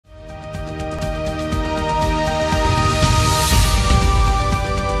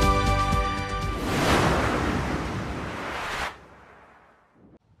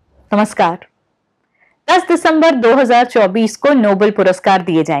नमस्कार। 10 दिसंबर 2024 को नोबेल पुरस्कार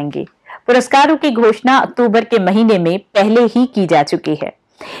दिए जाएंगे। पुरस्कारों की घोषणा अक्टूबर के महीने में पहले ही की जा चुकी है।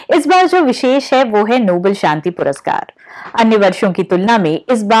 इस बार जो विशेष है वो है नोबेल शांति पुरस्कार। अन्य वर्षों की तुलना में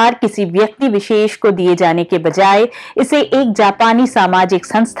इस बार किसी व्यक्ति विशेष को दिए जाने के बजाय इसे एक जापानी सामाजिक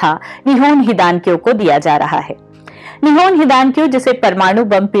संस्था निहोन हिदानक्यो को दिया जा रहा है। निहोन हिदानक्यो, जिसे परमाणु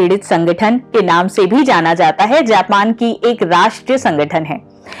बम पीड़ित संगठन के नाम से भी जाना जाता है, जापान की एक राष्ट्रीय संगठन है।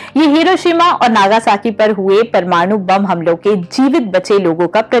 ये हिरोशिमा और नागासाकी पर हुए परमाणु बम हमलों के जीवित बचे लोगों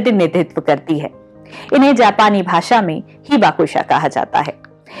का प्रतिनिधित्व करती है। इन्हें जापानी भाषा में हिबाकुशा कहा जाता है।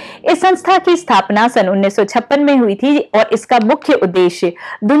 इस संस्था की स्थापना सन 1956 में हुई थी और इसका मुख्य उद्देश्य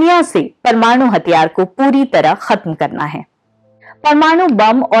दुनिया से परमाणु हथियार को पूरी तरह खत्म करना है। परमाणु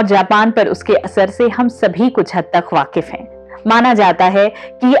बम और जापान पर उसके असर से हम सभी कुछ हद तक वाकिफ हैं। माना जाता है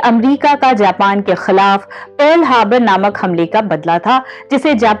कि अमेरिका का जापान के खिलाफ पर्ल हार्बर नामक हमले का बदला था,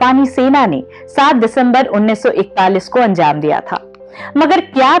 जिसे जापानी सेना ने 7 दिसंबर 1941 को अंजाम दिया था। मगर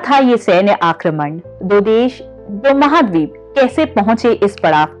क्या था ये सैन्य आक्रमण? दो देश, दो महाद्वीप कैसे पहुंचे इस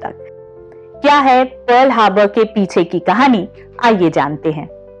पड़ाव तक? क्या है पर्ल हार्बर के पीछे की कहानी? आइए जानते हैं।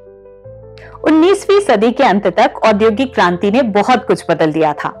 19वीं सदी के अंत तक औद्योगिक क्रांति ने बहुत कुछ बदल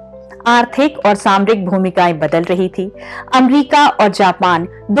दिया था। आर्थिक और सामरिक भूमिकाएं बदल रही थी। अमेरिका और जापान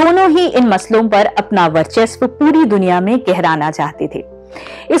दोनों ही इन मसलों पर अपना वर्चस्व पूरी दुनिया में गहराना चाहते थे।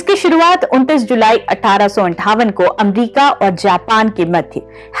 इसकी शुरुआत 29 जुलाई 1858 को अमेरिका और जापान के मध्य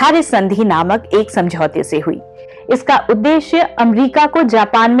हैरिस संधि नामक एक समझौते से हुई। इसका उद्देश्य अमेरिका को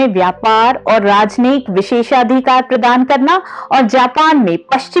जापान में व्यापार और राजनयिक विशेषाधिकार प्रदान करना और जापान में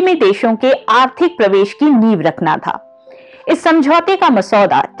पश्चिमी देशों के आर्थिक प्रवेश की नींव रखना था। इस समझौते का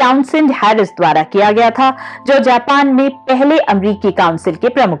मसौदा टाउनसेंड हैरिस द्वारा किया गया था, जो जापान में पहले अमेरिकी काउंसिल के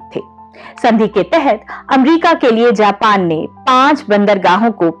प्रमुख थे। संधि के तहत अमेरिका के लिए जापान ने 5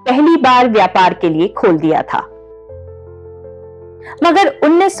 बंदरगाहों को पहली बार व्यापार के लिए खोल दिया था। मगर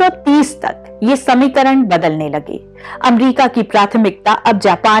 1930 तक ये समीकरण बदलने लगे। अमेरिका की प्राथमिकता अब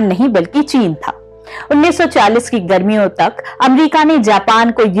जापान नहीं बल्कि चीन था। 1940 की गर्मियों तक अमेरिका ने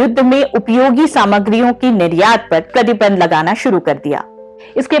जापान को युद्ध में उपयोगी सामग्रियों की निर्यात पर प्रतिबंध लगाना शुरू कर दिया।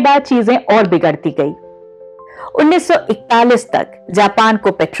 इसके बाद चीजें और बिगड़ती गई। 1941 तक जापान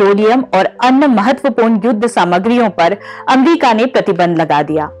को पेट्रोलियम और अन्य महत्वपूर्ण युद्ध सामग्रियों पर अमेरिका ने प्रतिबंध लगा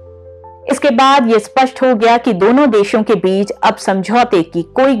दिया। इसके बाद यह स्पष्ट हो गया कि दोनों देशों के बीच अब समझौते की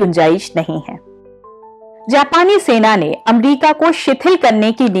कोई गुंजाइश नहीं है। जापानी सेना ने अमेरिका को शिथिल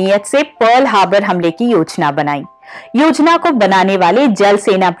करने की नीयत से पर्ल हार्बर हमले की योजना बनाई। योजना को बनाने वाले जल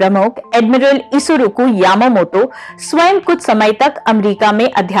सेना प्रमुख एडमिरल इसुरुकु यामामोतो स्वयं कुछ समय तक अमेरिका में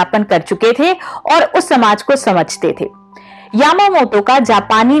अध्यापन कर चुके थे और उस समाज को समझते थे। यामामोतो का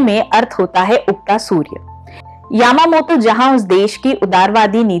जापानी में अर्थ होता है उगता सूर्य। यामामोतो जहां उस देश की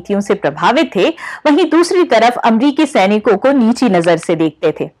उदारवादी नीतियों से प्रभावित थे, वहीं दूसरी तरफ अमेरिकी सैनिकों को नीची नजर से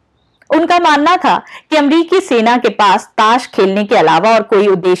देखते थे। उनका मानना था कि अमेरिकी सेना के पास ताश खेलने के अलावा और कोई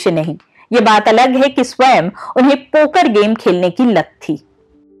उद्देश्य नहीं। ये बात अलग है कि स्वयं उन्हें पोकर गेम खेलने की लत थी।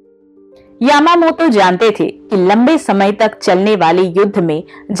 यामामोतो जानते थे कि लंबे समय तक चलने वाले युद्ध में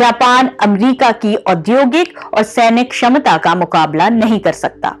जापान अमेरिका की औद्योगिक और सैनिक क्षमता का मुकाबला नहीं कर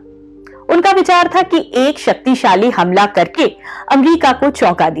सकता। उनका विचार था कि एक शक्तिशाली हमला करके अमेरिका को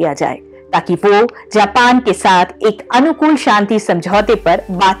चौंका दिया जाए, ताकि वो जापान के साथ एक अनुकूल शांति समझौते पर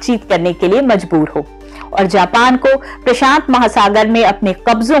बातचीत करने के लिए मजबूर हो और जापान को प्रशांत महासागर में अपने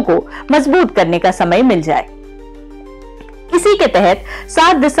कब्जों को मजबूत करने का समय मिल जाए। इसी के तहत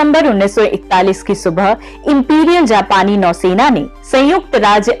 7 दिसंबर 1941 की सुबह इंपीरियल जापानी नौसेना ने संयुक्त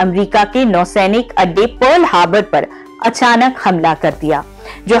राज्य अमेरिका के नौसैनिक अड्डे पर्ल हार्बर पर अचानक हमला कर दिया,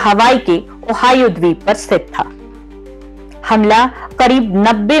 जो हवाई के ओहायो द्वीप पर स्थित था। हमला करीब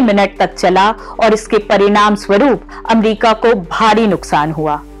 90 मिनट तक चला और इसके परिणाम स्वरूप अमेरिका को भारी नुकसान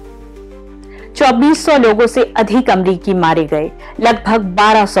हुआ। 2400 लोगों से अधिक अमेरिकी मारे गए, लगभग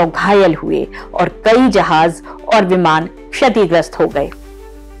 1200 घायल हुए और कई जहाज और विमान क्षतिग्रस्त हो गए।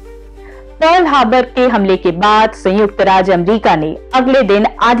 पर्ल हार्बर के हमले के बाद संयुक्त राज्य अमेरिका ने अगले दिन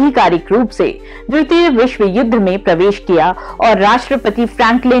आधिकारिक रूप से द्वितीय विश्व युद्ध में प्रवेश किया और राष्ट्रपति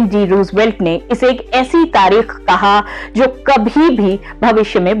फ्रैंकलिन डी रूजवेल्ट ने इसे एक ऐसी तारीख कहा जो कभी भी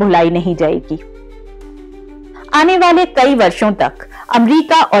भविष्य में भुलाई नहीं जाएगी। आने वाले कई वर्षों तक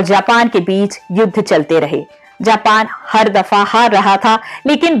अमेरिका और जापान के बीच युद्ध चलते रहे। जापान हर दफा हार रहा था,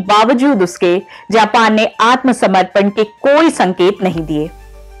 लेकिन बावजूद उसके जापान ने आत्मसमर्पण के कोई संकेत नहीं दिए।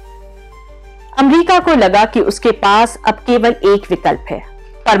 अमेरिका को लगा कि उसके पास अब केवल एक विकल्प है,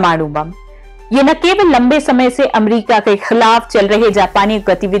 परमाणु बम। ये न केवल लंबे समय से अमेरिका के खिलाफ चल रहे जापानी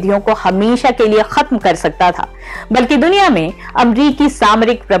गतिविधियों को हमेशा के लिए खत्म कर सकता था, बल्कि दुनिया में अमेरिकी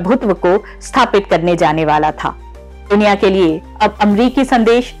सामरिक प्रभुत्व को स्थापित करने जाने वाला था। दुनिया के लिए अब अमेरिकी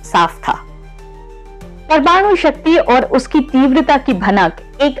संदेश साफ था। परमाणु शक्ति और उसकी तीव्रता की भनक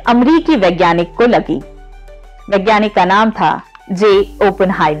एक अमेरिकी वैज्ञानिक को लगी। वैज्ञानिक का नाम था जे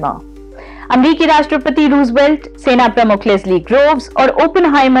ओपेनहाइमर। अमेरिकी राष्ट्रपति रूजवेल्ट, सेना प्रमुख लेस्ली ग्रोव्स और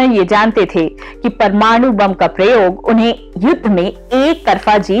ओपेनहाइमर ये जानते थे कि परमाणु बम का प्रयोग उन्हें युद्ध में एक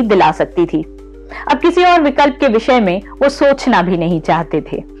तरफा जीत दिला सकती थी। अब किसी और विकल्प के विषय में वो सोचना भी नहीं चाहते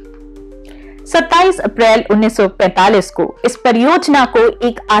थे। 27 अप्रैल 1945 को इस परियोजना को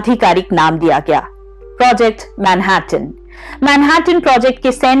एक आधिकारिक नाम दिया गया, प्रोजेक्ट मैनहट्टन। मैनहट्टन प्रोजेक्ट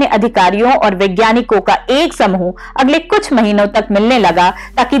के सैन्य अधिकारियों और वैज्ञानिकों का एक समूह अगले कुछ महीनों तक मिलने लगा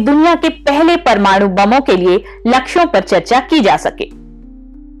ताकि दुनिया के पहले परमाणु बमों के लिए लक्ष्यों पर चर्चा की जा सके।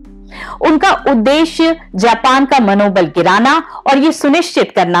 उनका उद्देश्य जापान का मनोबल गिराना और यह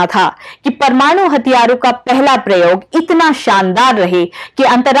सुनिश्चित करना था कि परमाणु हथियारों का पहला प्रयोग इतना शानदार रहे कि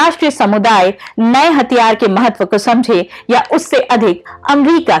अंतर्राष्ट्रीय समुदाय नए हथियार के महत्व को समझे या उससे अधिक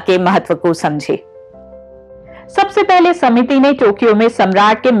अमेरिका के महत्व को समझे। सबसे पहले समिति ने टोक्यो में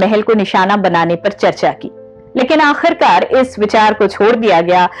सम्राट के महल को निशाना बनाने पर चर्चा की, लेकिन आखिरकार इस विचार को छोड़ दिया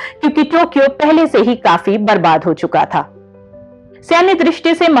गया क्योंकि टोक्यो पहले से ही काफी बर्बाद हो चुका था। सैन्य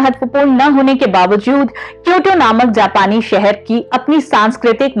दृष्टि से महत्वपूर्ण न होने के बावजूद क्योटो नामक जापानी शहर की अपनी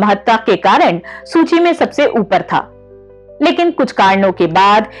सांस्कृतिक महत्ता के कारण सूची में सबसे ऊपर था, लेकिन कुछ कारणों के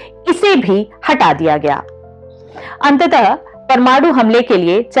बाद इसे भी हटा दिया गया। अंततः परमाणु हमले के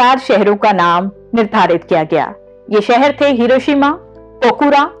लिए 4 शहरों का नाम निर्धारित किया गया। ये शहर थे हिरोशिमा,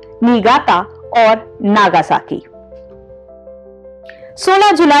 ओकुरा, निगाता और नागासाकी।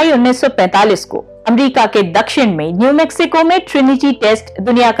 16 जुलाई 1945 को अमेरिका के दक्षिण में न्यू मैक्सिको में ट्रिनिटी टेस्ट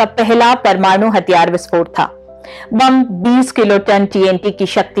दुनिया का पहला परमाणु हथियार विस्फोट था। बम 20 किलोटन TNT की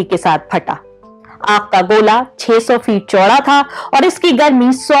शक्ति के साथ फटा। आग का गोला 600 फीट चौड़ा था और इसकी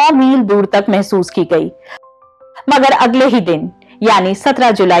गर्मी 100 मील दूर तक महसूस की गई। मगर अगले ही दिन यानी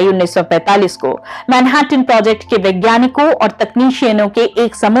 17 जुलाई 1945 को मैनहट्टन प्रोजेक्ट के वैज्ञानिकों और तकनीशियनों के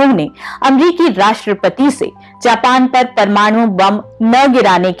एक समूह ने अमेरिकी राष्ट्रपति से जापान पर परमाणु बम न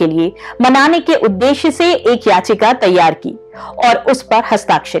गिराने के लिए मनाने के उद्देश्य से एक याचिका तैयार की और उस पर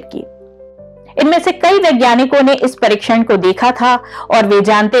हस्ताक्षर किए। इनमें से कई वैज्ञानिकों ने इस परीक्षण को देखा था और वे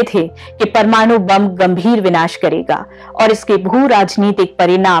जानते थे कि परमाणु बम गंभीर विनाश करेगा और इसके भू राजनीतिक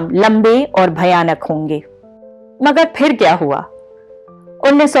परिणाम लंबे और भयानक होंगे। मगर फिर क्या हुआ?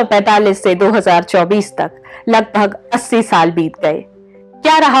 1945 से 2024 तक लगभग 80 साल बीत गए।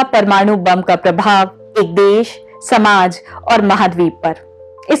 क्या रहा परमाणु बम का प्रभाव एक देश, समाज और महाद्वीप पर?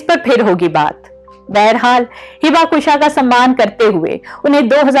 इस पर फिर होगी बात। बहरहाल हिबाकुशा का सम्मान करते हुए उन्हें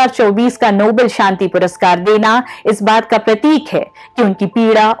 2024 का नोबेल शांति पुरस्कार देना इस बात का प्रतीक है कि उनकी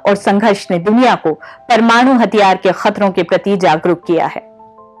पीड़ा और संघर्ष ने दुनिया को परमाणु हथियार के खतरों के प्रति जागरूक किया है।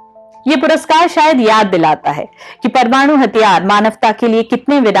 यह पुरस्कार शायद याद दिलाता है कि परमाणु हथियार मानवता के लिए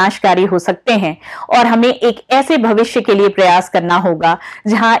कितने विनाशकारी हो सकते हैं और हमें एक ऐसे भविष्य के लिए प्रयास करना होगा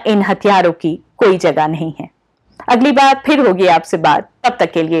जहां इन हथियारों की कोई जगह नहीं है। अगली बार फिर होगी आपसे बात। तब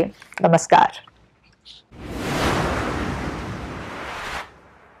तक के लिए नमस्कार।